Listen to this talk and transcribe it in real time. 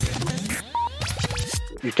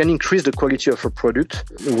You can increase the quality of a product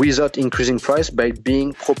without increasing price by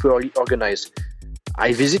being properly organized.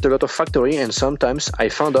 I visit a lot of factories and sometimes I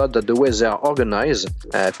found out that the way they are organized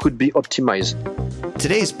could be optimized.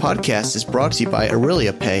 Today's podcast is brought to you by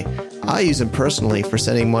Aurelia Pay. I use them personally for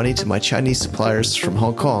sending money to my Chinese suppliers from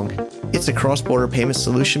Hong Kong. It's a cross-border payment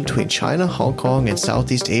solution between China, Hong Kong, and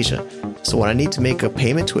Southeast Asia. So when I need to make a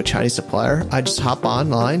payment to a Chinese supplier, I just hop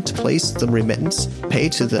online to place the remittance, pay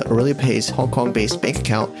to the Aurelia Pay's Hong Kong-based bank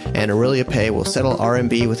account, and Aurelia Pay will settle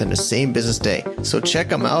RMB within the same business day. So check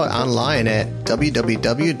them out online at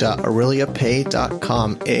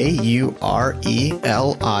www.aureliapay.com,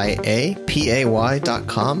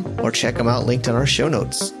 AURELIAPAY.com, or check them out linked in our show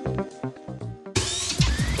notes.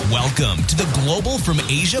 Welcome to the Global from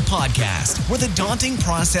Asia podcast, where the daunting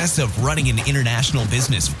process of running an international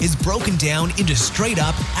business is broken down into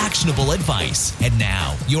straight-up, actionable advice. And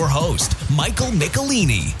now, your host, Michael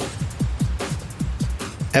Michelini.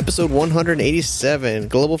 Episode 187,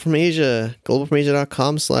 Global from Asia,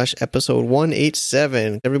 globalfromasia.com/episode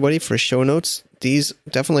 187. Everybody, for show notes, these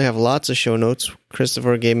definitely have lots of show notes.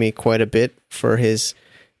 Christopher gave me quite a bit for his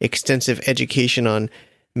extensive education on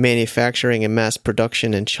manufacturing and mass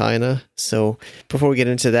production in China. So before we get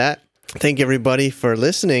into that, thank everybody for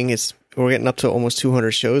listening. We're getting up to almost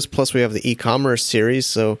 200 shows. Plus we have the e-commerce series.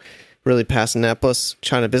 So really passing that. Plus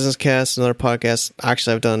China Business Cast, another podcast.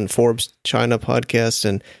 Actually, I've done Forbes China podcast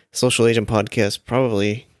and Social Agent podcast,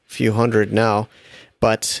 probably a few hundred now.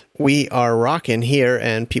 But we are rocking here,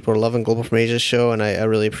 and people are loving Global from Asia's show, and I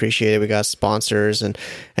really appreciate it. We got sponsors, and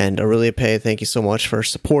Aurelia Pay, thank you so much for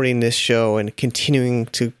supporting this show and continuing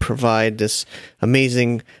to provide this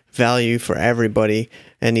amazing value for everybody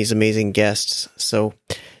and these amazing guests. So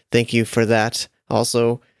thank you for that.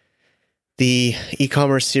 Also, the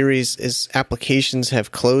e-commerce series applications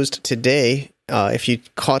have closed today. If you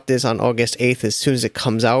caught this on August 8th, as soon as it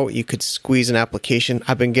comes out, you could squeeze an application.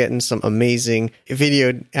 I've been getting some amazing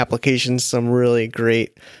video applications, some really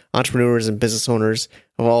great entrepreneurs and business owners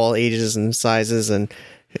of all ages and sizes and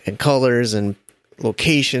colors and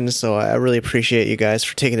locations. So I really appreciate you guys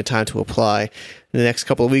for taking the time to apply. In the next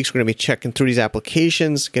couple of weeks, we're going to be checking through these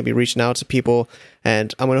applications, going to be reaching out to people,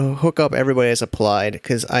 and I'm going to hook up everybody that's applied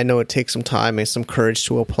because I know it takes some time and some courage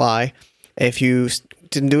to apply. If you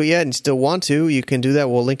didn't do it yet and still want to, you can do that.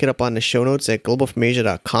 We'll link it up on the show notes at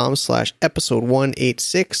globalfromasia.com/episode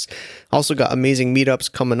 186. Also got amazing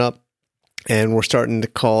meetups coming up, and we're starting to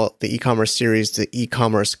call the e-commerce series the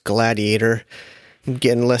e-commerce gladiator. I'm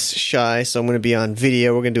getting less shy, so I'm going to be on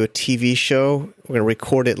video. We're going to do a TV show. We're going to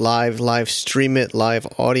record it live stream it, live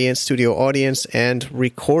audience, studio audience, and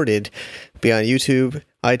recorded. Be on YouTube,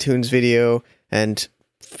 iTunes video, and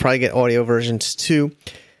probably get audio versions too.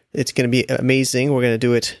 It's going to be amazing. We're going to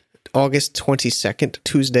do it August 22nd,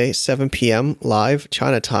 Tuesday, 7 p.m. live,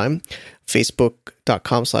 China time.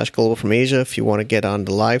 Facebook.com/Global from Asia if you want to get on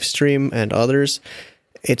the live stream and others.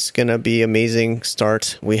 It's going to be amazing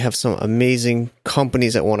start. We have some amazing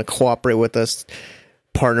companies that want to cooperate with us,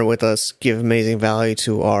 partner with us, give amazing value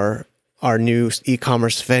to our new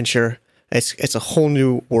e-commerce venture. It's a whole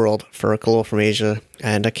new world for Global from Asia,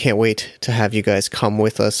 and I can't wait to have you guys come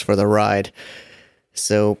with us for the ride.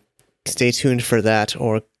 So stay tuned for that,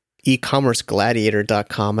 or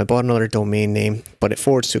ecommercegladiator.com. I bought another domain name, but it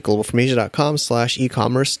forwards to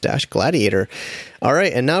globalfromasia.com/ecommerce-gladiator. All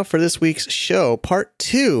right, and now for this week's show, part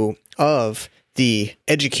 2 of the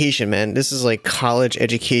education, man. This is like college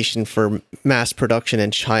education for mass production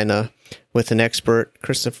in China with an expert,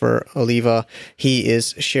 Christopher Oliva. He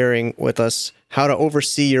is sharing with us how to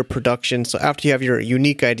oversee your production. So after you have your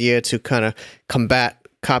unique idea to kind of combat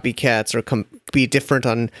copycats or be different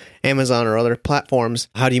on Amazon or other platforms,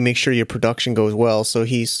 how do you make sure your production goes well? So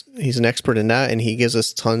he's an expert in that, and he gives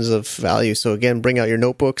us tons of value. So again, bring out your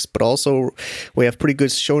notebooks, but also we have pretty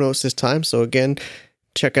good show notes this time. So again,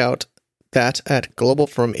 check out that at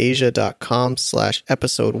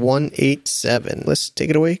globalfromasia.com/episode 187. Let's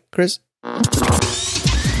take it away, Chris.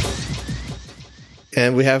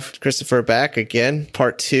 And we have Christopher back again,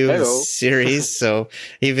 part 2 of the series. So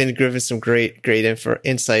you've been giving some great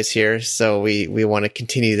insights here. So we want to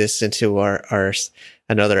continue this into our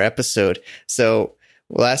another episode. So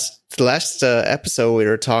last episode, we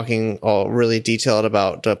were talking all really detailed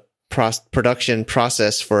about the production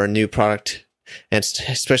process for a new product, and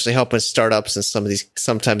especially helping startups and some of these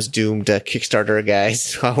sometimes doomed Kickstarter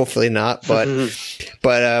guys. Hopefully not, but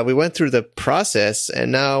we went through the process,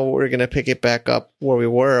 and now we're going to pick it back up where we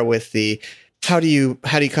were with the how do you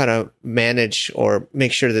kind of manage or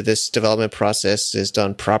make sure that this development process is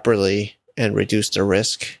done properly and reduce the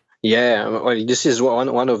risk? Yeah, well, this is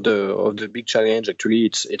one of the big challenge. Actually,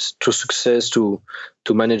 it's to success to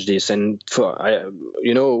manage this. And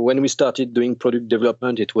when we started doing product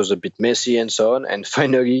development, it was a bit messy and so on. And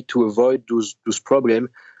finally, to avoid those problems,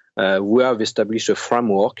 we have established a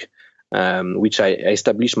framework, which I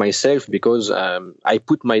established myself because I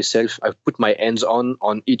put my hands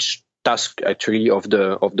on each task actually of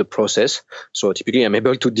the process. So typically I'm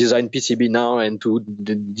able to design PCB now and to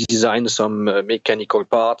design some mechanical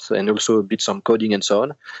parts and also a bit some coding and so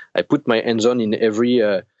on. I put my hands on in every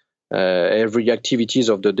activities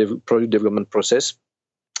of the product development process,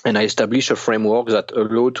 and I establish a framework that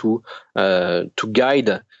allow to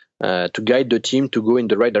guide the team to go in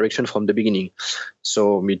the right direction from the beginning.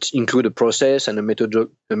 So it include a process and a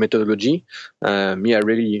methodology. Me, I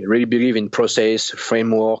really believe in process,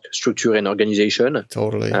 framework, structure, and organization.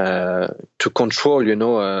 Totally. To control,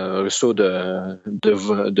 also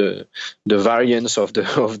the variance of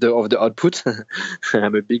the output.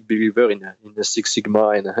 I'm a big believer in the Six Sigma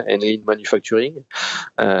and lean manufacturing.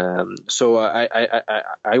 So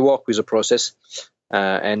I work with a process,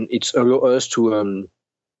 and it's allow us to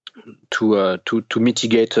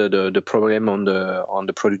mitigate the problem on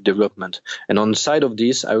the product development. And on the side of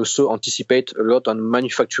this, I also anticipate a lot on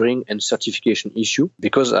manufacturing and certification issue,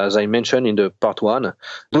 because as I mentioned in the part one,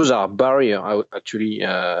 those are barriers actually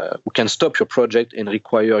who can stop your project and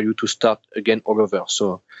require you to start again all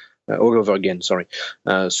over again.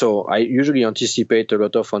 So I usually anticipate a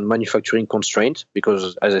lot of on manufacturing constraint,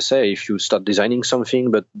 because as I say, if you start designing something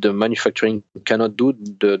but the manufacturing cannot do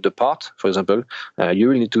the part, for example, you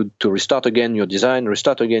will need to restart again your design,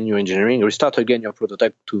 restart again your engineering, restart again your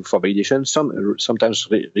prototype for validation, sometimes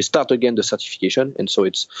restart again the certification, and so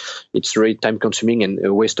it's very time consuming and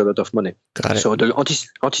waste a lot of money. Got it. So the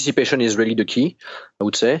anticipation is really the key, I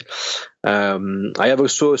would say. I have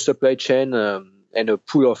also a supply chain and a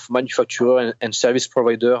pool of manufacturer and service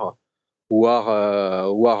provider who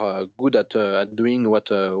are good at doing what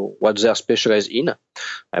they're specialized in.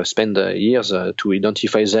 I've spent years to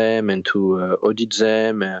identify them and to audit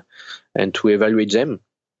them and to evaluate them.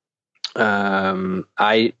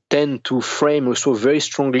 I tend to frame also very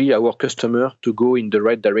strongly our customer to go in the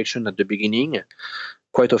right direction at the beginning.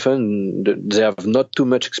 Quite often they have not too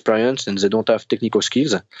much experience and they don't have technical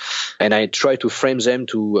skills, and I try to frame them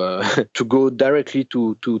to go directly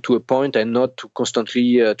to a point and not to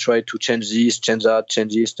constantly try to change this, change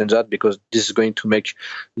that, because this is going to make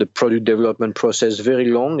the product development process very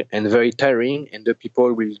long and very tiring, and the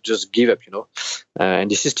people will just give up,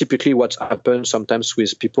 and this is typically what happens sometimes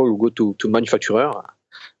with people who go to manufacturer.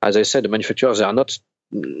 As I said, the manufacturers are not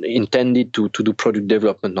intended to do product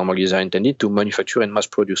development. Normally they are intended to manufacture and mass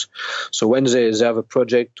produce. So when they have a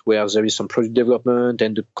project where there is some product development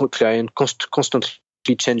and the client constantly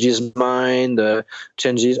changes mind, but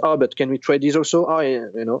can we try this also? They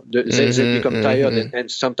become tired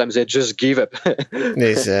and sometimes they just give up.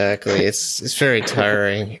 Exactly. It's very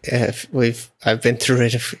tiring. I've been through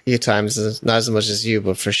it a few times, not as much as you,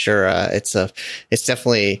 but for sure it's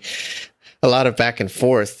definitely a lot of back and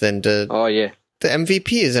forth. And the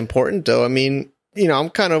MVP is important, though. I mean, I'm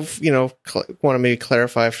kind of, want to maybe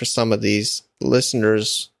clarify for some of these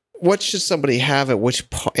listeners, what should somebody have at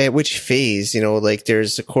which phase?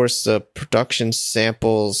 There's, of course, the production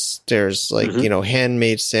samples. There's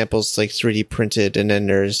handmade samples, like 3D printed. And then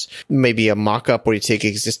there's maybe a mock-up where you take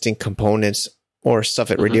existing components or stuff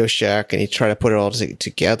at Radio Shack and you try to put it all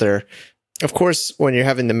together. Of course, when you're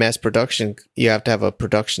having the mass production, you have to have a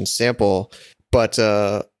production sample. But,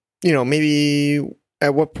 maybe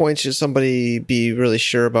at what point should somebody be really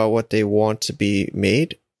sure about what they want to be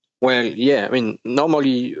made? Well, yeah, I mean,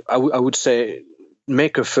 normally I would say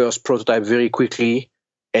make a first prototype very quickly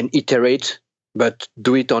and iterate, but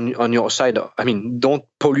do it on your side. I mean, don't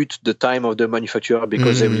pollute the time of the manufacturer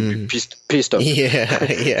because they will be pissed off.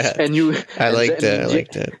 Yeah. I like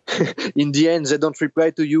that. In the end, they don't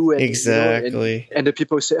reply to you. And, exactly. And the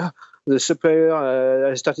people say, the supplier,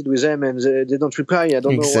 I started with them and they don't reply. I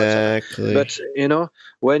don't know exactly. But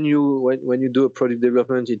when you do a product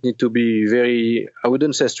development, it needs to be very, I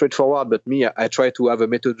wouldn't say straightforward, but I try to have a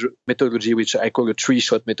methodology which I call a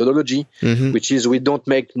 3-shot methodology, which is we don't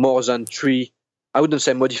make more than 3. I wouldn't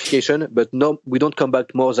say modification, but no, we don't come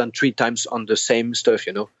back more than 3 times on the same stuff,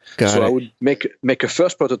 I would make a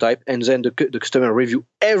first prototype, and then the customer review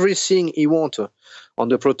everything he wants on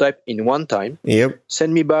the prototype in one time. Yep.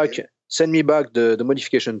 Send me back the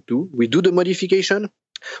modification too. We do the modification.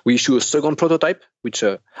 We issue a second prototype, which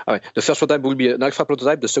the first prototype will be an alpha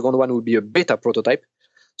prototype. The second one will be a beta prototype.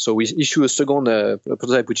 So we issue a second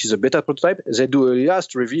prototype, which is a beta prototype. They do a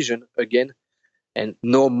last revision again and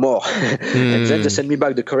no more. And then they send me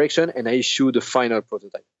back the correction and I issue the final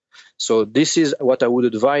prototype. So this is what I would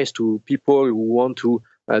advise to people who want to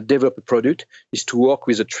develop a product, is to work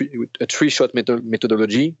with a three-shot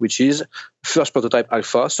methodology, which is first prototype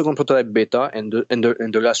alpha, second prototype beta, and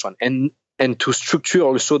the last one. And to structure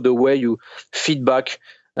also the way you feedback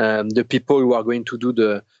the people who are going to do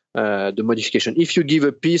the modification. If you give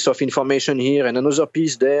a piece of information here and another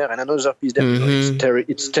piece there and another piece there,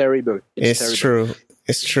 it's terrible. It's true.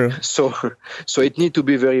 It's true. So it needs to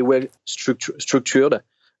be very well structured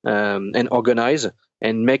and organized,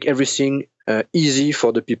 and make everything easy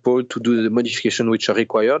for the people to do the modification which are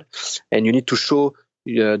required. And you need to show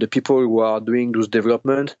the people who are doing those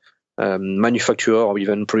development, manufacturer or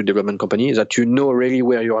even product development company, that you know really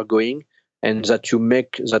where you are going, and that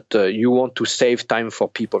you want to save time for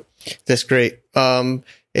people. That's great.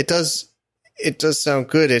 It does sound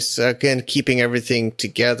good. It's, again, keeping everything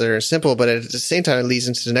together and simple, but at the same time, it leads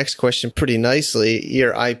into the next question pretty nicely.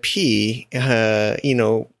 Your IP,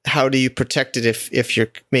 how do you protect it if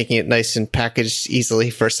you're making it nice and packaged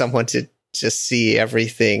easily for someone to just see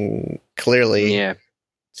everything clearly? Yeah.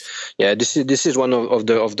 This is one of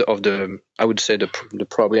the I would say the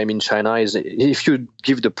problem in China is, if you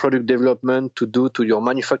give the product development to do to your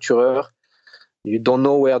manufacturer, you don't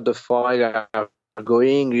know where the file are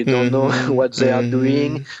going, you don't know what they are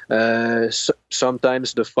doing.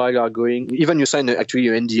 Sometimes the file are going, even you sign actually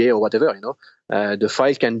an NDA or whatever, the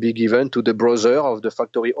file can be given to the brother of the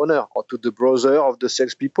factory owner or to the brother of the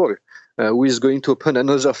salespeople who is going to open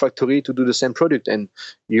another factory to do the same product, and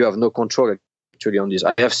you have no control actually on this.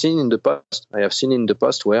 I have seen in the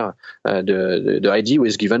past where the idea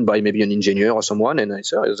was given by maybe an engineer or someone, and I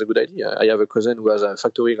said, it's a good idea. I have a cousin who has a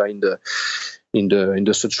factory in the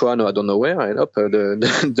Sichuan or I don't know where, and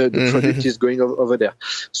the product is going over there.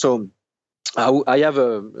 So I have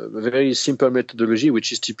a very simple methodology,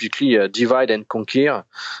 which is typically a divide and conquer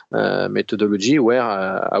methodology, where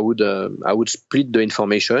I would split the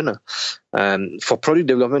information. For product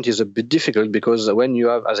development is a bit difficult, because when you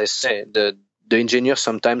have, as I said, the engineer,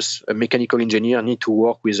 sometimes a mechanical engineer, need to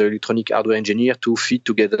work with an electronic hardware engineer to fit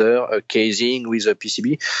together a casing with a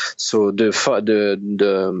PCB. So the file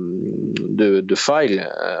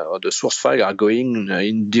or the source file are going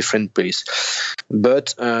in different place.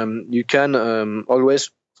 But you can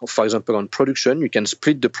always, for example, on production, you can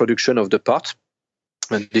split the production of the part.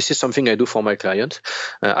 And this is something I do for my client.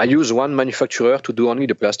 I use one manufacturer to do only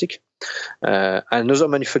the plastic, another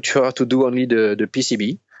manufacturer to do only the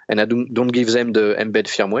PCB. And I don't give them the embed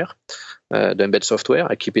firmware, the embed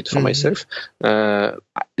software. I keep it for myself.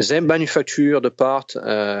 They manufacture the part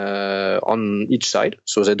on each side,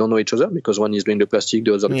 so they don't know each other, because one is doing the plastic,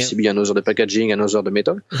 the other the PCB, another the packaging, another the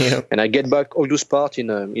metal. And I get back all those parts in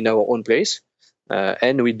our own place,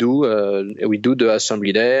 and we do the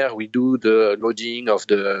assembly there. We do the loading of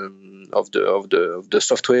the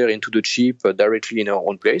software into the chip directly in our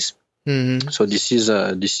own place. So this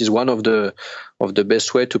is one of the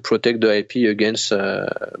best way to protect the IP against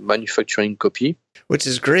manufacturing copy. Which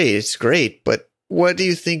is great. It's great. But what do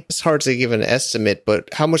you think? It's hard to give an estimate,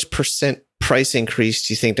 but how much % price increase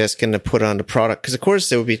do you think that's going to put on the product? Because of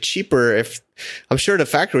course it would be cheaper if, I'm sure the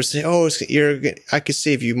factory would say, I could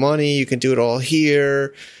save you money. You can do it all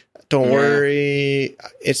here. Don't worry.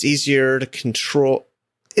 It's easier to control.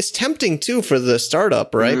 It's tempting too for the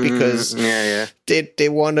startup, right? Because they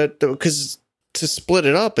want because to split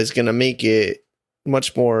it up is going to make it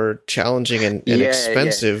much more challenging and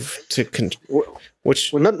expensive to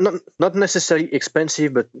which not necessarily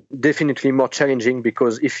expensive, but definitely more challenging,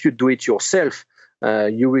 because if you do it yourself,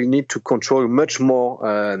 you will need to control much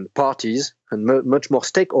more parties and much more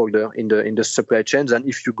stakeholder in the supply chain than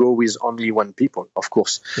if you go with only one people, of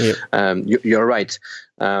course. You're right.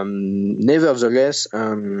 Nevertheless,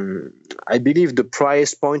 I believe the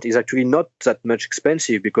price point is actually not that much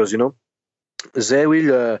expensive, because they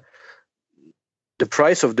will the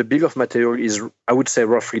price of the bill of material is, I would say,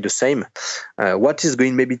 roughly the same. What is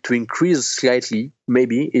going maybe to increase slightly,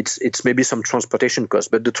 maybe it's maybe some transportation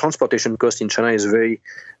cost, but the transportation cost in China is very,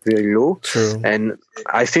 very low. True. And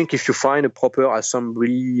I think if you find a proper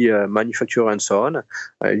assembly manufacturer and so on,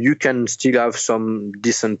 you can still have some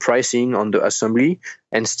decent pricing on the assembly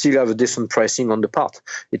and still have a decent pricing on the part.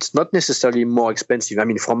 It's not necessarily more expensive. I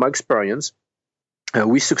mean, from my experience,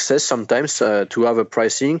 we success sometimes to have a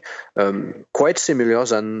pricing quite similar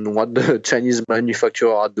than what the Chinese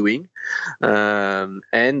manufacturers are doing,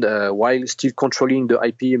 and while still controlling the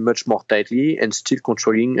IP much more tightly and still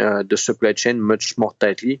controlling the supply chain much more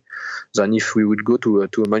tightly than if we would go to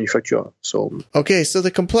a manufacturer. So okay, so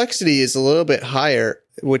the complexity is a little bit higher,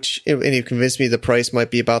 which, and you convinced me the price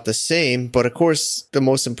might be about the same, but of course the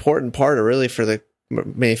most important part really for the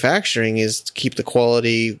manufacturing is to keep the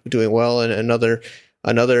quality doing well. And another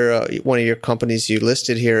one of your companies you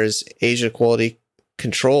listed here is Asia Quality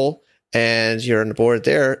Control, and you're on the board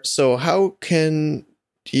there. So how can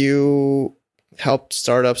you help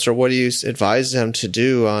startups, or what do you advise them to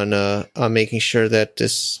do on making sure that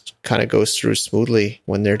this kind of goes through smoothly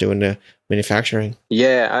when they're doing the manufacturing?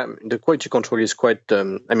 Yeah, the quality control is quite,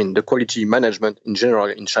 the quality management in general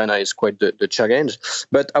in China is quite the challenge.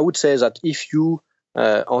 But I would say that if you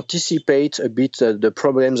anticipate a bit the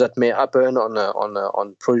problems that may happen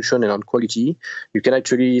on production and on quality, you can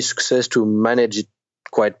actually success to manage it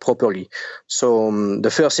quite properly. So the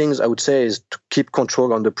first things I would say is to keep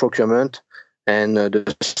control on the procurement and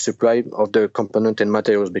the supply of the component and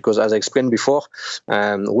materials, because as I explained before,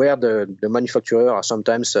 where the manufacturer are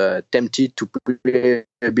sometimes tempted to play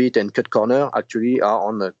a bit and cut corner, actually are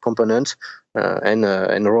on the components and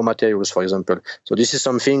raw materials, for example. So this is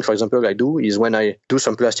something, for example, I do is when I do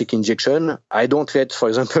some plastic injection, I don't let, for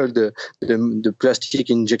example, the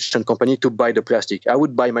plastic injection company to buy the plastic. I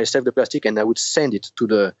would buy myself the plastic and I would send it to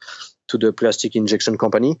the plastic injection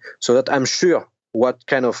company so that I'm sure what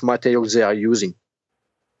kind of materials they are using.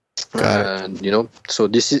 So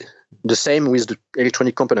this is the same with the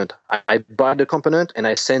electronic component. I buy the component and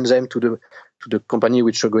I send them to the company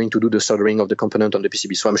which are going to do the soldering of the component on the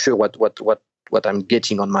PCB. So I'm sure what I'm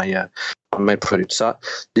getting on my product. So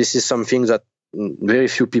this is something that very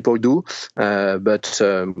few people do, but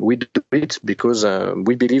we do it because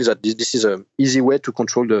we believe that this is an easy way to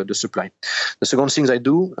control the supply. The second thing I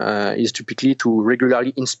do is typically to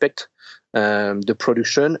regularly inspect the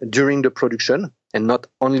production during the production and not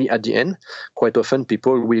only at the end. Quite often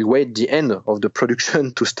people will wait the end of the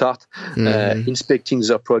production to start inspecting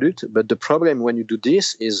their product. But the problem when you do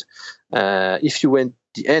this is if you wait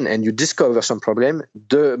the end and you discover some problem,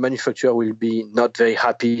 the manufacturer will be not very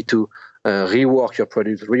happy to rework your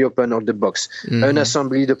product, reopen all the box,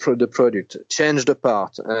 unassembly the product, change the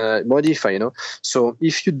part, modify, So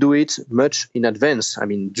if you do it much in advance,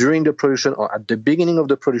 during the production or at the beginning of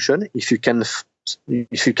the production, if you can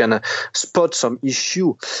spot some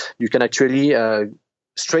issue, you can actually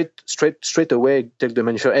straight away tell the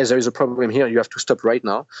manufacturer, hey, there is a problem here, you have to stop right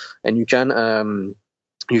now, and you can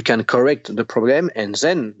correct the problem and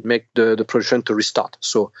then make the production to restart.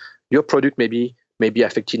 So your product may be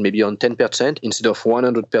affected maybe on 10% instead of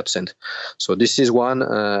 100%. So this is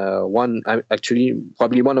actually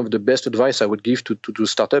probably one of the best advice I would give to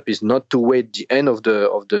startup is not to wait the end of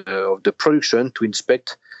the production to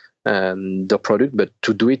inspect the product, but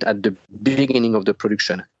to do it at the beginning of the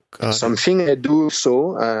production. Something I do is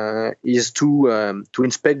to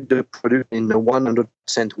inspect the product in a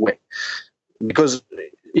 100% way, because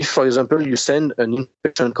if, for example, you send an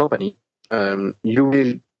inspection company,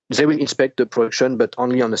 they will inspect the production, but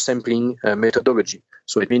only on a sampling methodology.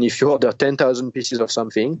 So it means if you order 10,000 pieces of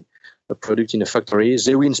something, a product in a factory,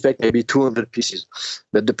 they will inspect maybe 200 pieces.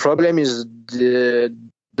 But the problem is the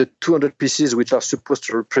 200 pieces which are supposed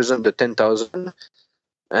to represent the 10,000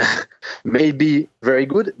 may be very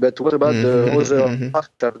good, but what about the other parts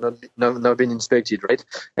that have not been inspected, right?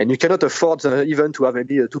 And you cannot afford even to have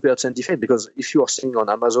maybe a 2% defect, because if you are selling on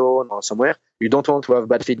Amazon or somewhere, you don't want to have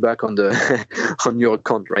bad feedback on on your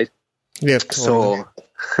account, right? Yeah.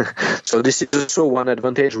 So this is also one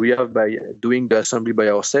advantage we have by doing the assembly by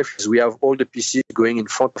ourselves, is we have all the pieces going in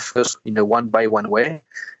front of us in a one-by-one way,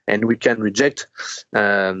 and we can reject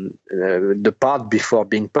the part before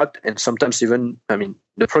being packed, and sometimes even,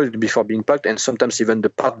 the product before being packed, and sometimes even the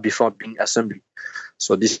part before being assembled.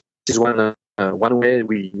 So this is one way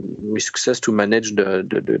we success to manage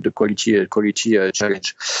the quality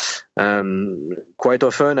challenge. Quite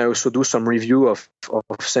often, I also do some review of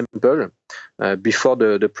sample before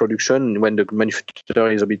the production. When the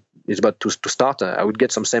manufacturer is about to start, I would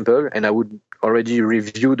get some sample and I would already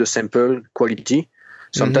review the sample quality.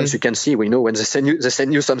 Sometimes you can see, when they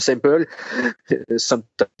send you some sample,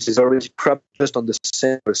 sometimes it's already crap just on the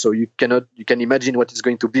sample, so you can imagine what it's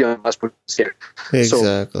going to be on mass production scale.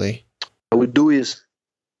 Exactly. So what I would do is,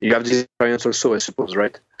 you have this experience also, I suppose,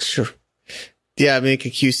 right? Sure. Yeah, make a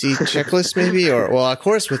QC checklist maybe, or of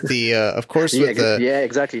course with the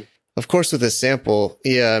exactly. Of course with the sample,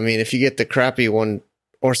 if you get the crappy one,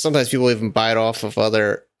 or sometimes people even buy it off of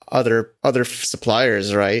other other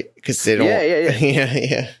suppliers, right? Because they don't.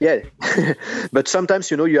 Yeah. But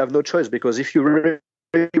sometimes, you have no choice, because if you really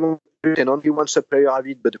want it and only one supplier have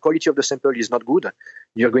it, but the quality of the sample is not good,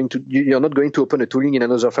 you're not going to open a tooling in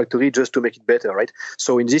another factory just to make it better, right?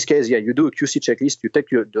 So in this case, you do a QC checklist, you take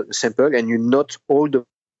the sample and you note all the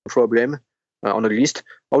problem on a list,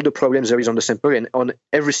 all the problems there is on the sample, and on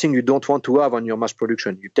everything you don't want to have on your mass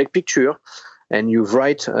production. You take picture and you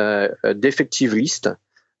write a defective list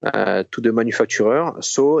to the manufacturer,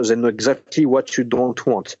 so they know exactly what you don't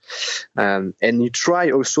want. And you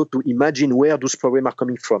try also to imagine where those problems are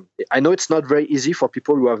coming from. I know it's not very easy for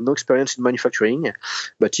people who have no experience in manufacturing,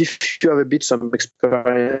 but if you have some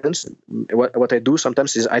experience, what I do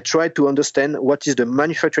sometimes is I try to understand what is the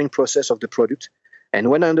manufacturing process of the product. And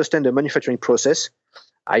when I understand the manufacturing process,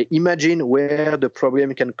 I imagine where the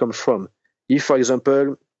problem can come from. If, for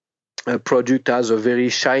example, a product has a very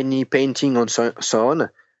shiny painting and so on,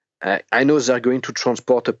 I know they're going to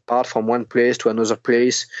transport a part from one place to another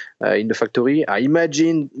place in the factory. I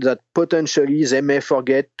imagine that potentially they may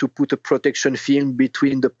forget to put a protection film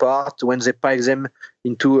between the parts when they pile them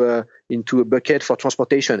into a bucket for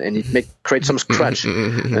transportation, and it may create some scratch.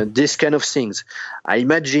 This kind of things. I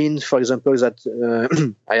imagine, for example, that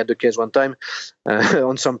I had a case one time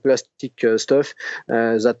on some plastic stuff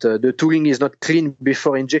that the tooling is not clean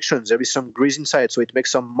before injection. There is some grease inside, so it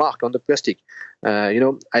makes some mark on the plastic.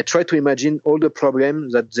 I try to imagine all the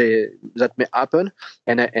problems that may happen,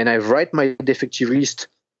 and I write my defective list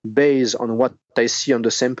based on what I see on the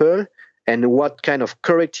sample and what kind of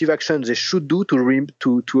corrective actions they should do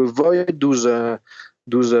to avoid those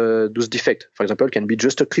defects. For example, it can be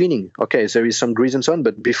just a cleaning. Okay, there is some grease and so on,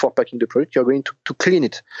 but before packing the product, you're going to clean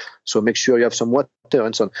it. So make sure you have some water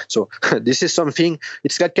and so on. So this is something,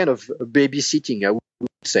 it's that kind of babysitting, I would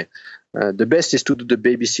say. The best is to do the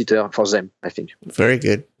babysitter for them, I think. Very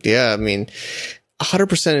good. Yeah, I mean,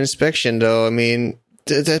 100% inspection, though, I mean,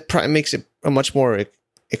 that probably makes it a much more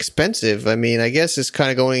expensive. I mean, I guess it's kind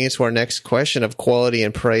of going into our next question of quality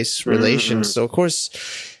and price relations. So, of course,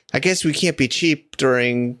 I guess we can't be cheap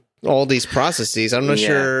during all these processes. I'm not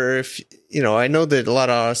sure if, I know that a lot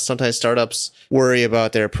of sometimes startups worry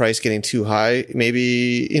about their price getting too high.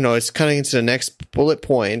 Maybe, it's kind of into the next bullet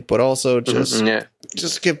point, but also just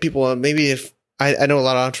give people maybe if I know a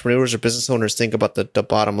lot of entrepreneurs or business owners think about the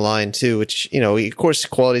bottom line too, which, of course,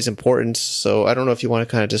 quality is important. So I don't know if you want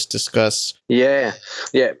to kind of just discuss. Yeah.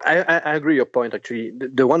 I agree your point, actually.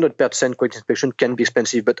 The 100% quality inspection can be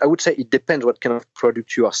expensive, but I would say it depends what kind of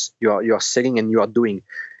product you are selling and you are doing.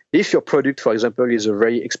 If your product, for example, is a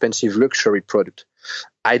very expensive luxury product,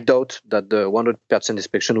 I doubt that the 100%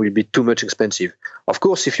 inspection will be too much expensive. Of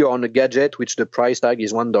course, if you're on a gadget, which the price tag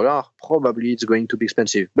is $1, probably it's going to be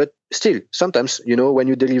expensive. But still, sometimes, when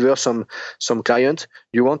you deliver some client,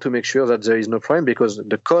 you want to make sure that there is no problem, because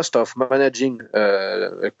the cost of managing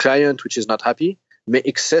a client which is not happy may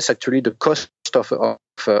excess actually the cost of what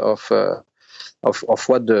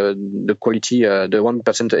the quality, the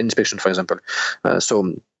 1% inspection, for example.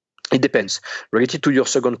 So it depends. Related to your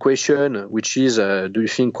second question, which is, do you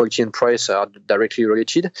think quality and price are directly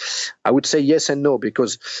related? I would say yes and no,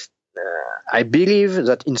 because I believe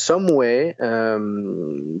that in some way,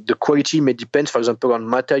 the quality may depend, for example, on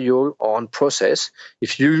material or on process.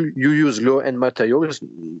 If you use low-end materials,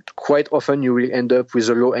 quite often you will end up with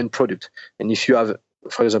a low-end product. And if you have,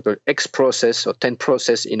 for example, X process or 10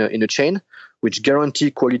 process in a chain, which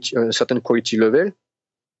guarantee quality, a certain quality level,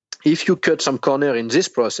 if you cut some corner in this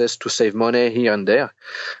process to save money here and there,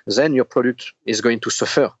 then your product is going to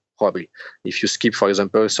suffer, probably. If you skip, for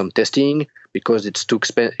example, some testing because it's too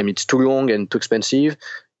it's too long and too expensive,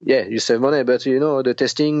 you save money, but the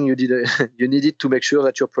testing you need it to make sure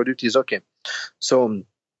that your product is okay. So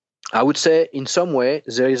I would say in some way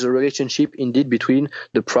there is a relationship indeed between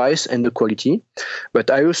the price and the quality,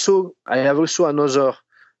 but I have also another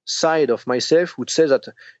side of myself would say that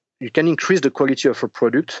you can increase the quality of a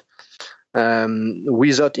product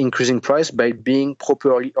without increasing price by being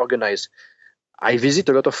properly organized. I visit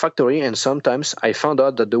a lot of factories, and sometimes I found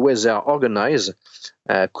out that the way they are organized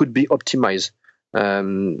could be optimized.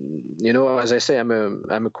 As I say,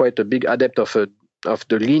 I'm quite a big adept of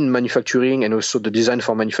the lean manufacturing and also the design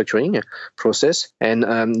for manufacturing process.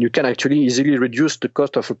 And you can actually easily reduce the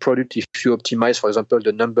cost of a product if you optimize, for example,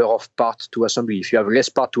 the number of parts to assembly. If you have less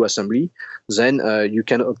part to assembly, then you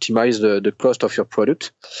can optimize the cost of your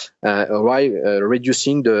product while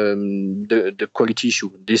reducing the quality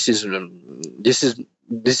issue. This is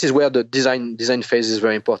where the design phase is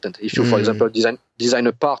very important. If you, for example, design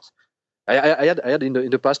a part I had in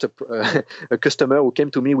the past a customer who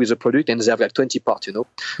came to me with a product and they have like 20 parts,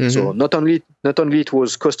 So not only it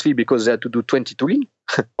was costly because they had to do 20 tooling,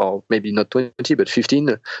 or maybe not 20 but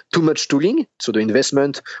 15, too much tooling. So the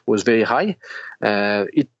investment was very high.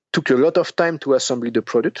 It took a lot of time to assemble the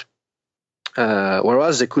product,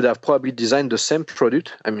 whereas they could have probably designed the same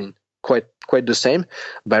product. I mean, quite the same,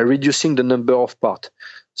 by reducing the number of parts.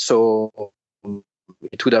 So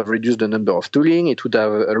it would have reduced the number of tooling, it would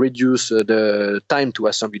have reduced the time to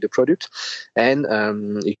assemble the product, and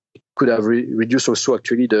it could have reduced also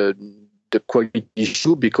actually the quality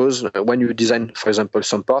issue, because when you design, for example,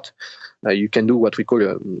 some part, you can do what we call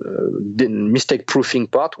a mistake proofing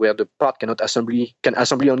part, where the part can assembly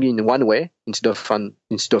only in one way instead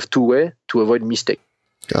of two way, to avoid mistake.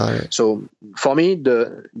 Got it. So for me,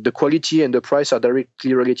 the quality and the price are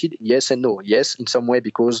directly related. Yes and no. Yes, in some way,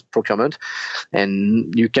 because procurement,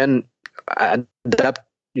 and you can adapt.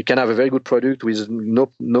 You can have a very good product with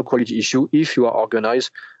no quality issue if you are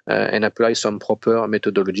organized and apply some proper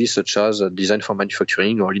methodology, such as design for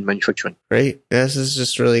manufacturing or lean manufacturing. Great. This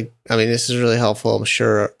is really helpful. I'm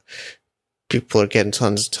sure people are getting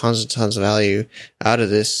tons of value out of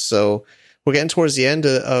this. So we're getting towards the end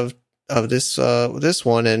of this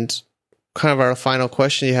one, and kind of our final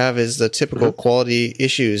question you have is the typical quality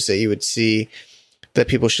issues that you would see that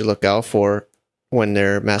people should look out for when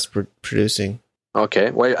they're mass producing.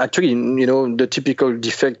 Okay. Well, actually, the typical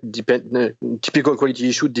typical quality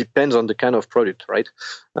issue depends on the kind of product, right?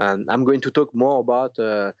 I'm going to talk more about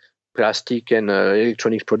plastic and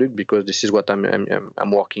electronic product, because this is what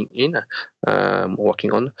I'm working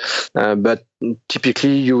on. But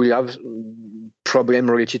typically, you will have problem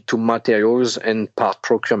related to materials and part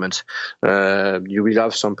procurement. You will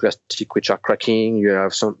have some plastic which are cracking. You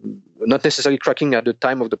have some not necessarily cracking at the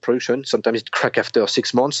time of the production. Sometimes it crack after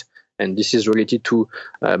 6 months. And this is related to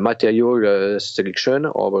material selection,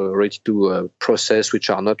 or related to process which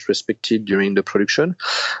are not respected during the production.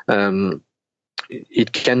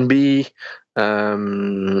 It can be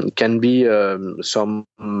some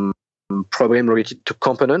problem related to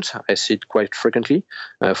components. I see it quite frequently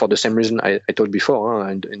for the same reason I told before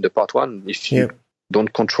in the part one. If you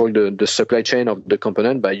don't control the supply chain of the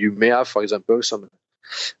component, but you may have, for example, some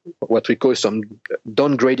what we call some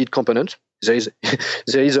downgraded component. There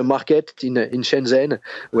is a market in Shenzhen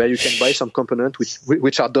where you can buy some components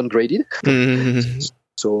which are downgraded.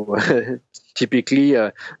 So typically,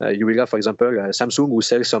 you will have, for example, Samsung who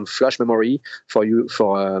sells some flash memory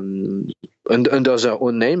under their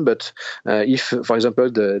own name. But if, for example,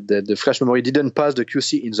 the flash memory didn't pass the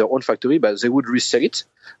QC in their own factory, but they would resell it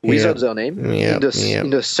without their name in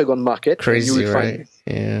the second market. Crazy, and you will right?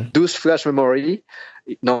 find those flash memory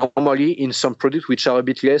normally in some products which are a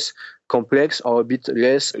bit less complex or a bit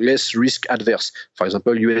less risk adverse. For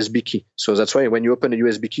example, USB key. So that's why when you open a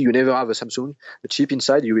USB key, you never have a Samsung chip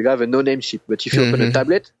inside. You will have a no-name chip. But if you open a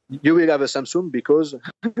tablet, you will have a Samsung, because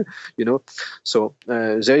So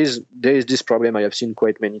there is this problem I have seen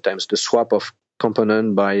quite many times: the swap of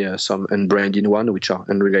component by some unbranded one which are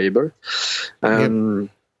unreliable.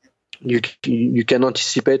 You can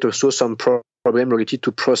anticipate also some problem related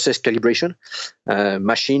to process calibration,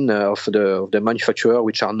 machine of the manufacturer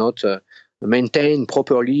which are not maintained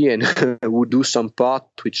properly, and who do some part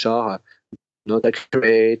which are not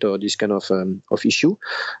accurate, or this kind of issue.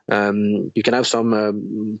 You can have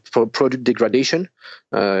some product degradation.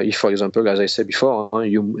 If, for example, as I said before,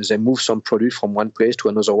 they move some product from one place to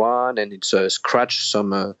another one, and it's scratch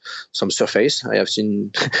some surface. I have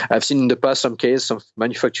seen in the past some case, some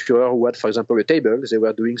manufacturer who had, for example, a table. They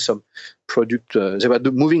were doing some product. They were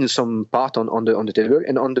moving some part on the table,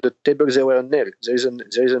 and on the table there were a nail. There is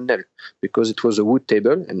a nail, because it was a wood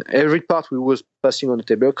table, and every part we was passing on the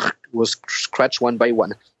table was scratched one by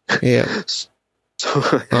one. Yeah.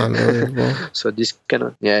 So this kind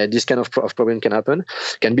of problem can happen.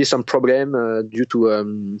 Can be some problem due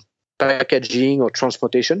to packaging or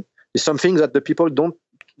transportation. It's something that the people don't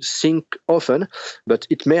think often, but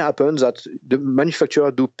it may happen that the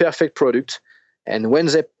manufacturer do perfect product, and when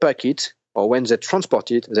they pack it or when they transport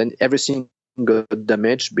it, then everything got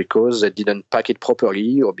damaged because they didn't pack it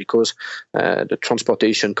properly, or because the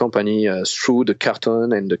transportation company threw the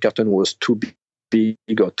carton, and the carton was too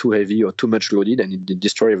big or too heavy or too much loaded, and it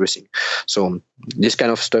destroyed everything. So this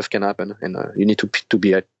kind of stuff can happen, and you need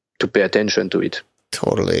to pay attention to it.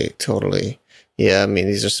 Totally. Yeah, I mean,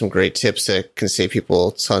 these are some great tips that can save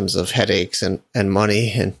people tons of headaches and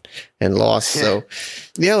money and loss. So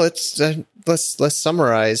yeah, let's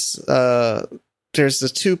summarize. There's the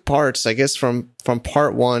two parts, I guess, from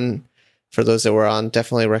part one. for those that were on,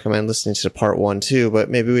 definitely recommend listening to part 1 too. But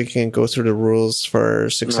maybe we can go through the rules for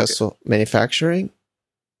successful manufacturing.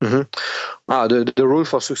 The rule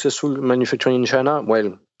for successful manufacturing in China,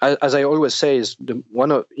 well, as I always say, is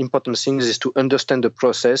one of the important things is to understand the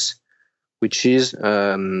process, which is what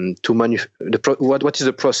is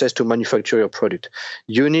the process to manufacture your product.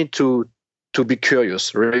 You need to be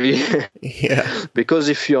curious, really. Yeah. Because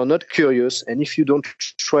if you're not curious and if you don't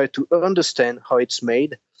try to understand how it's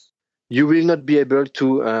made, you will not be able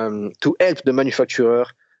to help the manufacturer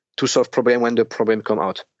to solve problem when the problem come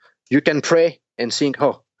out. You can pray and think,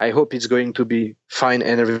 oh, I hope it's going to be fine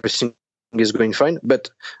and everything is going fine. But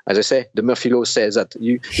as I say, the Murphy Law says that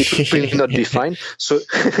it will not be fine. So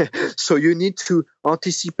you need to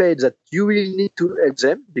anticipate that you will need to help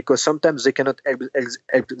them because sometimes they cannot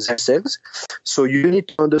help themselves. So you need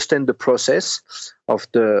to understand the process of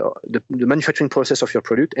the manufacturing process of your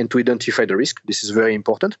product and to identify the risk. This is very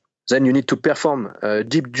important. Then you need to perform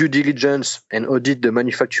deep due diligence and audit the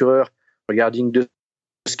manufacturer regarding the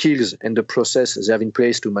skills and the process they have in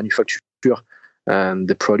place to manufacture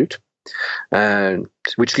the product,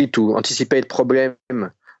 which lead to anticipate problem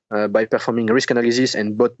by performing risk analysis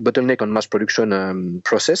and bottleneck on mass production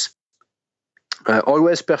process.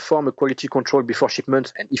 Always perform a quality control before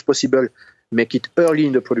shipment, and if possible, make it early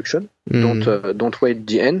in the production. Don't wait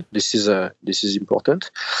the end. This is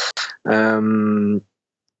important.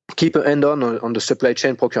 Keep a hand on the supply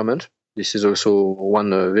chain procurement. This is also one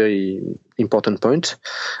very important point.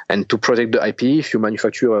 And to protect the IP, if you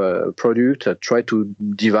manufacture a product, try to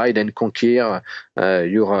divide and conquer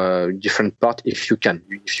your different part if you can.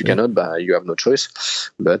 If you cannot, you have no choice.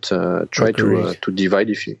 But try to divide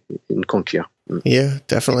if you and conquer. Yeah,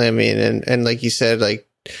 definitely. I mean, and like you said, like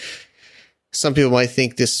some people might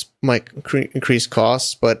think this might increase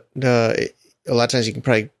costs, but a lot of times you can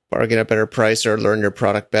probably bargain a better price or learn your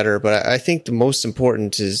product better. But I think the most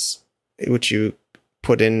important is what you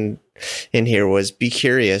put in here was be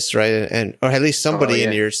curious, right? And or at least somebody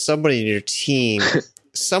in your team,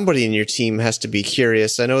 somebody in your team has to be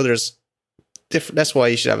curious. I know there's different. That's why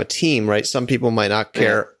you should have a team, right? Some people might not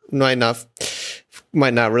care, might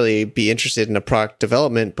not really be interested in a product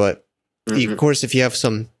development, but of course, if you have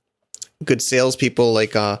some good salespeople,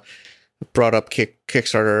 like brought up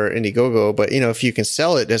Kickstarter or Indiegogo, but if you can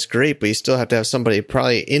sell it, that's great. But you still have to have somebody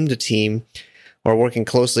probably in the team or working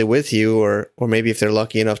closely with you, or maybe if they're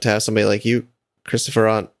lucky enough to have somebody like you, Christopher,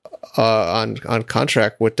 on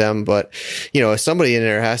contract with them. But somebody in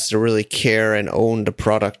there has to really care and own the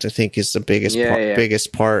product. I think is the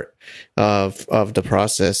biggest part of the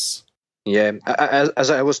process. Yeah,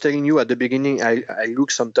 as I was telling you at the beginning, I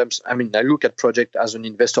look at project as an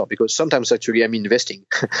investor because sometimes actually I'm investing,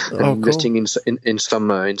 investing in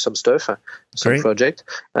some stuff, some project,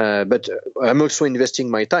 but I'm also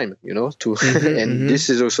investing my time, and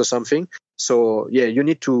this is also something. So yeah, you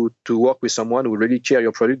need to work with someone who really care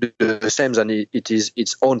your product the same as it is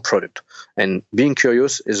its own product. And being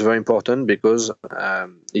curious is very important because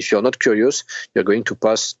if you're not curious, you're going to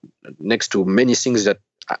pass next to many things that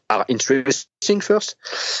are interesting first,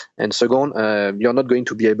 and second, you're not going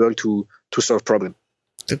to be able to solve problem.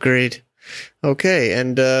 Agreed. Okay,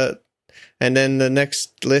 and then the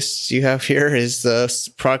next list you have here is the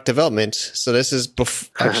product development. So this is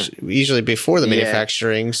usually before the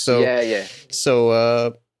manufacturing. So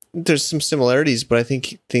So there's some similarities, but I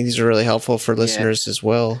think these are really helpful for listeners as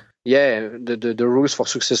well. Yeah, the rules for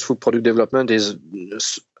successful product development is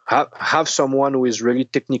have someone who is really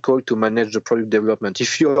technical to manage the product development.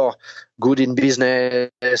 If you're good in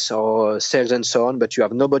business or sales and so on, but you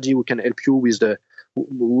have nobody who can help you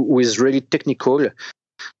who is really technical,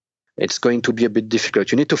 it's going to be a bit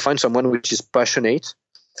difficult. You need to find someone which is passionate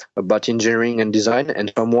about engineering and design,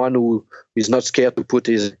 and someone who is not scared to put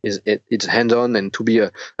his hand on and to be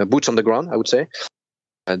a boots on the ground, I would say.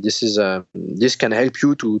 This can help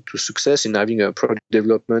you to success in having a product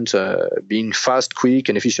development being fast, quick,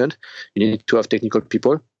 and efficient. You need to have technical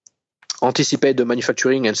people. Anticipate the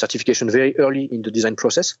manufacturing and certification very early in the design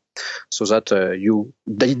process, so that you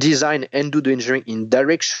design and do the engineering in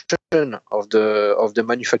direction of the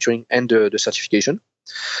manufacturing and the certification.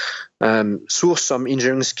 Source some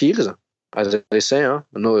engineering skills. As they say,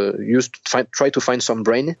 try to find some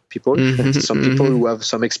brain people, some people who have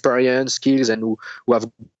some experience, skills, and who have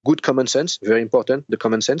good common sense. Very important, the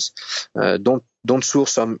common sense. Don't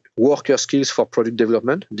source some worker skills for product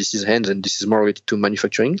development. This is hands, and this is more related to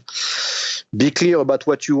manufacturing. Be clear about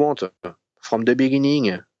what you want from the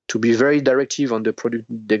beginning. To be very directive on the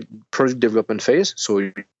product development phase, so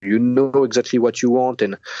you know exactly what you want,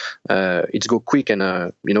 and it's go quick,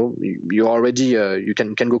 and you already you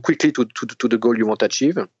can go quickly to the goal you want to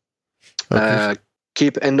achieve. Okay.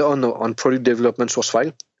 Keep hand on product development source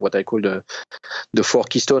file, what I call the four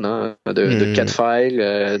keystone, the CAD file,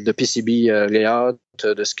 the PCB layout,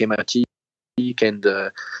 the schematic, and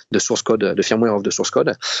the source code, the firmware of the source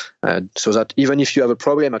code, so that even if you have a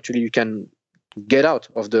problem, actually you can get out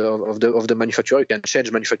of the manufacturer, you can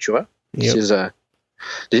change manufacturer. Yep.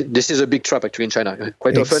 This is a big trap actually in China.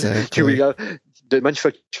 Quite often you will have the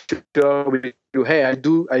manufacturer will do, hey, I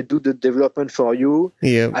do the development for you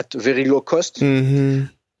at very low cost,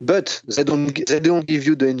 but they don't give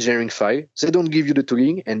you the engineering file, they don't give you the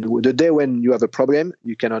tooling, and the day when you have a problem,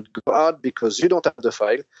 you cannot go out because you don't have the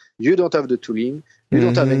file, you don't have the tooling, you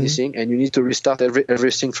don't have anything, and you need to restart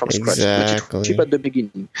everything from scratch. But it's cheap at the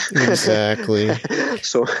beginning. Exactly.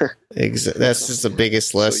 So that's just the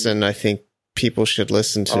biggest lesson I think people should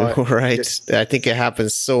listen to, right? Yes. I think it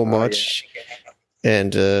happens so much,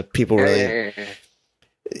 and people really,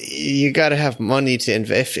 you got to have money to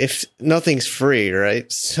invest. If nothing's free,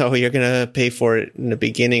 right? So you're gonna pay for it in the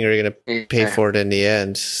beginning, or you're gonna pay for it in the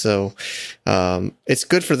end. So it's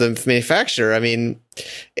good for the manufacturer. I mean,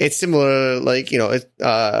 it's similar, like,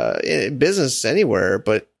 in business anywhere,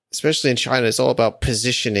 but especially in China, it's all about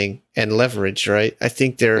positioning and leverage, right? I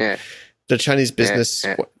think the Chinese business,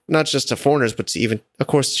 not just to foreigners, but to even, of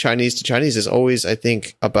course, Chinese to Chinese, is always, I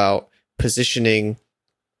think, about positioning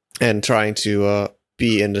and trying to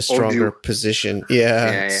be in a stronger position.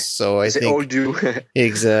 So I think all do.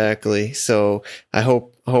 Exactly. So I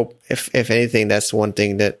hope if anything, that's one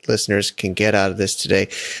thing that listeners can get out of this today.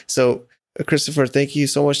 So Christopher, thank you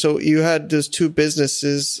so much. So you had those two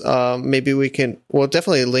businesses. Maybe we'll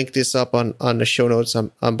definitely link this up on the show notes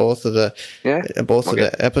on both of the of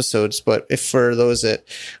the episodes. But if for those that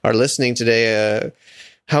are listening today,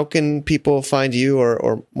 how can people find you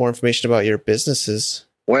or more information about your businesses?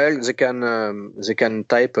 Well, they can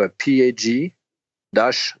type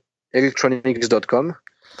pag-electronics.com.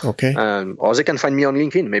 Okay. Or they can find me on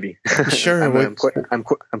LinkedIn, maybe. Sure. I'm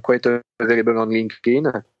quite available on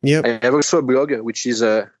LinkedIn. Yep. I have also a blog, which is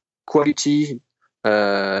quality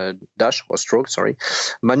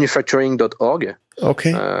manufacturing.org.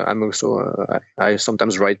 Okay. I'm also I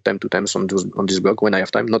sometimes write time to time on this blog when I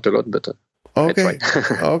have time, not a lot, but okay.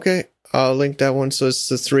 Okay. I'll link that one. So it's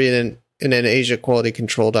the three and then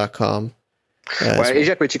AsiaQualityControl.com.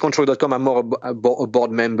 AsiaQualityControl.com, I'm more a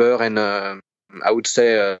board member and I would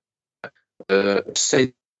say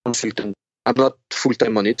sales consultant. I'm not full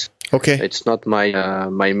time on it. Okay, it's not my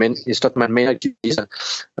main. It's not my main activities.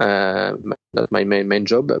 Not my main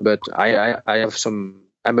job. But I have some.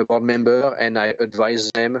 I'm a board member and I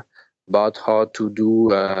advise them about how to do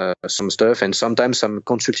some stuff. And sometimes I'm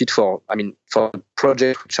consulted for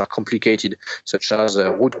projects which are complicated, such as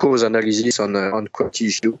root cause analysis on quality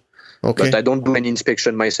issue. Okay. But I don't do any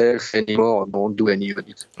inspection myself anymore. I don't do any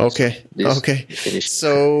audit. Okay.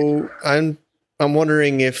 So I'm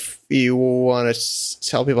wondering if you want to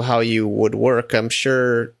tell people how you would work. I'm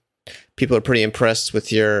sure people are pretty impressed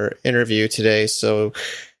with your interview today. So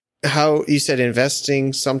how you said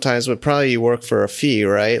investing sometimes would probably work for a fee,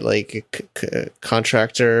 right? Like a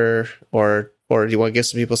contractor, or do you want to give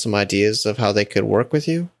some people some ideas of how they could work with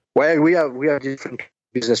you? Well, we have different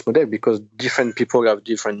business model because different people have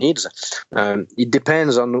different needs. It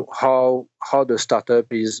depends on how the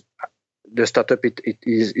startup is. The startup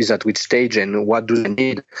is at which stage and what do they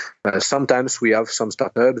need. Sometimes we have some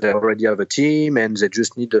startups, they already have a team and they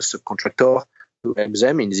just need a subcontractor to help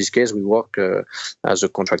them. In this case, we work as a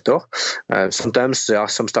contractor. Sometimes there are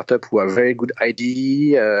some startups who have very good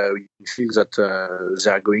idea. We feel that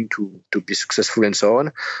they are going to be successful and so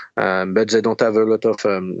on, but they don't have a lot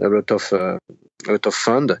of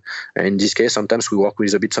fund. In this case, sometimes we work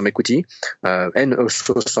with some equity and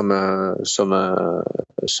also some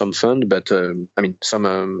fund, but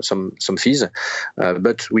some fees.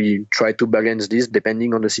 But we try to balance this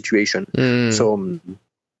depending on the situation. So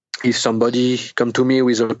if somebody come to me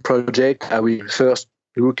with a project, I will first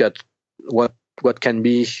look at what can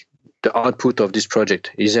be the output of this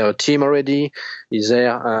project. Is there a team already? Is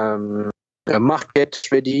there a market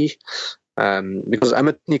ready? Because I'm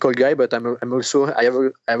a technical guy, but I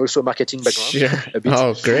have also a marketing background. Sure.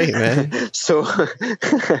 Oh, great, man! So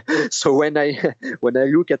when I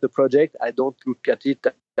look at the project, I don't look at it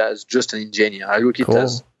as just an engineer. I look at it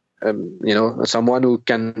as someone who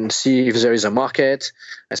can see if there is a market.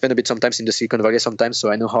 I spend a bit sometimes in the Silicon Valley sometimes,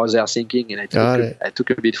 so I know how they are thinking, and I took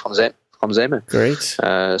a bit from them. Great.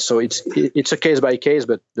 So it's a case by case,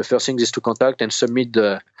 but the first thing is to contact and submit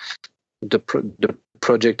the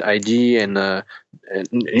project ID, and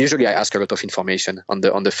usually I ask a lot of information on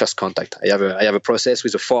the first contact. I have a process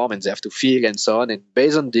with a form, and they have to fill and so on. And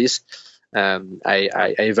based on this,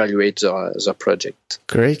 I evaluate the project.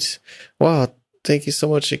 Great. Wow. Thank you so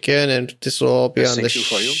much again. And this will all be on the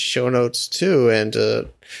show notes too. And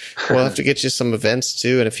we'll have to get you some events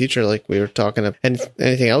too in the future, like we were talking about. And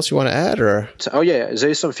anything else you want to add? Or oh yeah, there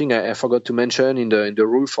is something I forgot to mention in the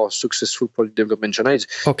rule for successful product development in China is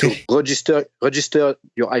to register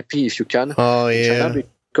your IP if you can. Oh yeah, China,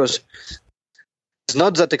 because it's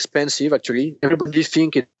not that expensive actually. Everybody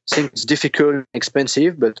thinks it's difficult,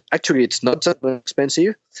 expensive, but actually it's not that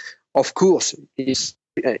expensive. Of course,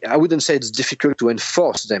 I wouldn't say it's difficult to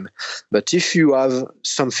enforce them, but if you have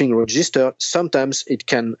something registered, sometimes it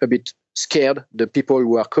can a bit scared the people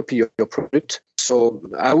who are copying your product. So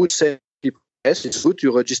I would say, yes, it's good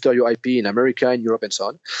to register your IP in America, in Europe, and so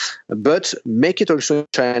on, but make it also in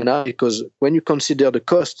China, because when you consider the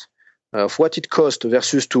cost of what it costs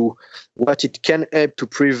versus to what it can help to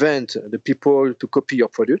prevent the people to copy your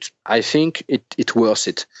product, I think it worth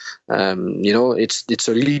it. It's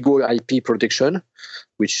a legal IP protection,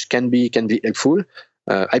 which can be helpful.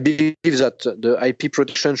 I believe that the IP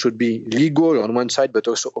protection should be legal on one side, but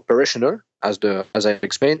also operational, as I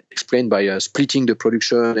explained by splitting the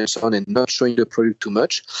production and so on, and not showing the product too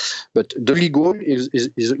much. But the legal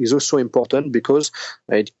is also important, because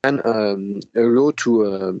it can allow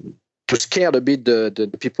to scare a bit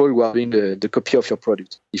the people who are doing the copy of your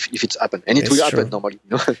product, if it's happened, and it will happen normally.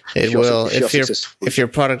 It will. If your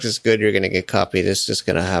product is good, you're going to get copied. It's just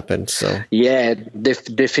going to happen. So yeah,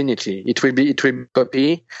 definitely, it will be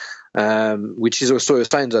copy, which is also a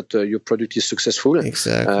sign that your product is successful.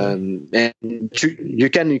 Exactly. And you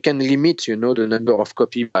can limit the number of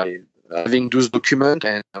copy by having those documents,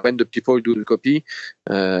 and when the people do the copy,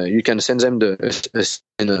 you can send them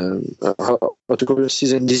how to call it,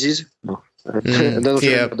 cease and desist. No. You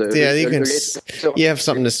have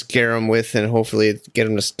something to scare them with, and hopefully get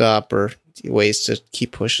them to stop, or ways to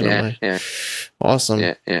keep pushing them. Yeah. Awesome.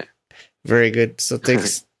 Yeah. Very good. So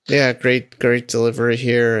thanks. Yeah, great delivery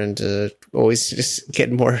here, and always just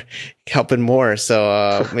helping more.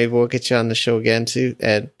 So maybe we'll get you on the show again too.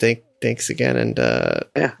 And thanks again, and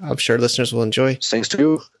I'm sure listeners will enjoy. Thanks to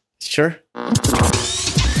you. Sure.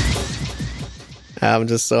 I'm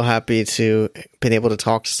just so happy to been able to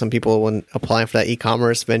talk to some people when applying for that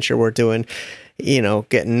e-commerce venture we're doing,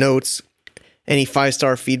 getting notes, any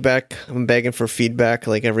 5-star feedback. I'm begging for feedback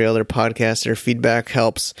like every other podcaster. Feedback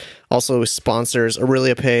helps. Also, sponsors,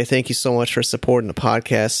 Aurelia Pay. Thank you so much for supporting the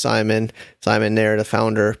podcast, Simon there, the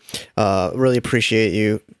founder. Really appreciate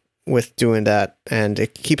you with doing that, and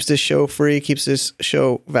it keeps this show free, keeps this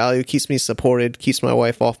show value, keeps me supported, keeps my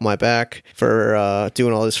wife off my back for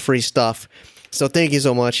doing all this free stuff. So thank you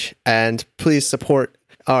so much, and please support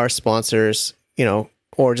our sponsors,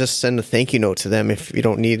 or just send a thank you note to them if you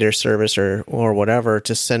don't need their service or whatever.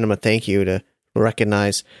 Just send them a thank you to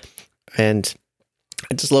recognize. And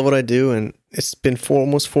I just love what I do, and it's been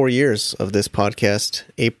almost 4 years of this podcast.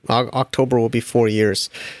 October will be 4 years.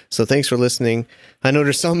 So thanks for listening. I know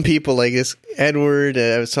there's some people like this. Edward,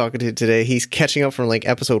 I was talking to today, he's catching up from like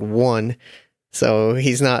episode 1. So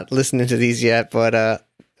he's not listening to these yet. But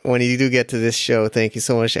when you do get to this show, thank you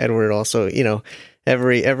so much, Edward. Also,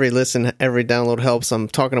 every listen, every download helps. I'm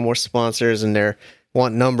talking to more sponsors, and they're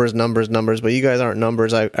want numbers, but you guys aren't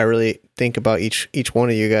numbers. I really think about each one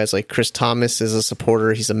of you guys. Like Chris Thomas is a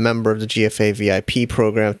supporter. He's a member of the GFA VIP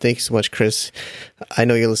program. Thank you so much, Chris. I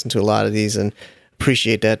know you listen to a lot of these, and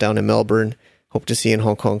appreciate that down in Melbourne. Hope to see you in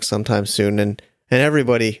Hong Kong sometime soon. And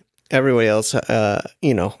everybody else,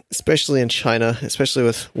 especially in China, especially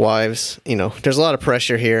with wives, there's a lot of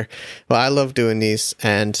pressure here, but I love doing these,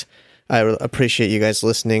 and I appreciate you guys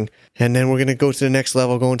listening. And then we're going to go to the next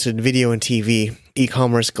level, going to video and TV,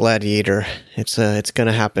 e-commerce gladiator. It's going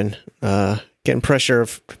to happen. Getting pressure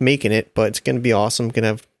of making it, but it's going to be awesome. Going to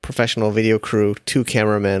have professional video crew, 2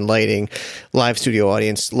 cameramen, lighting, live studio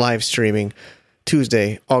audience, live streaming.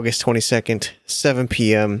 Tuesday, August 22nd, 7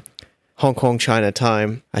 p.m., Hong Kong, China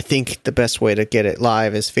time. I think the best way to get it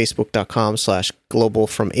live is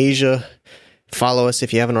facebook.com/globalfromasia. Follow us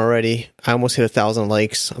if you haven't already. I almost hit 1,000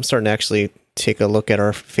 likes. I'm starting to actually take a look at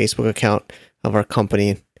our Facebook account of our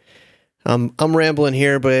company. I'm rambling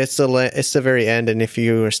here, but it's the very end. And if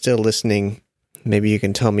you are still listening, maybe you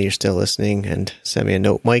can tell me you're still listening and send me a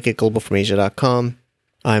note, Mike@globalfromasia.com.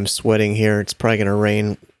 I'm sweating here. It's probably going to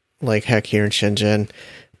rain like heck here in Shenzhen,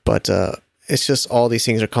 but it's just all these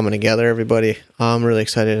things are coming together, everybody. I'm really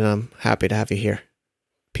excited, and I'm happy to have you here.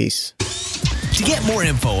 Peace. To get more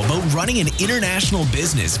info about running an international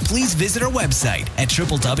business, please visit our website at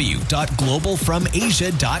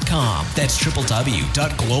www.globalfromasia.com. That's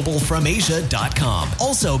www.globalfromasia.com.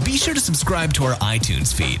 Also, be sure to subscribe to our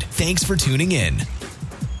iTunes feed. Thanks for tuning in.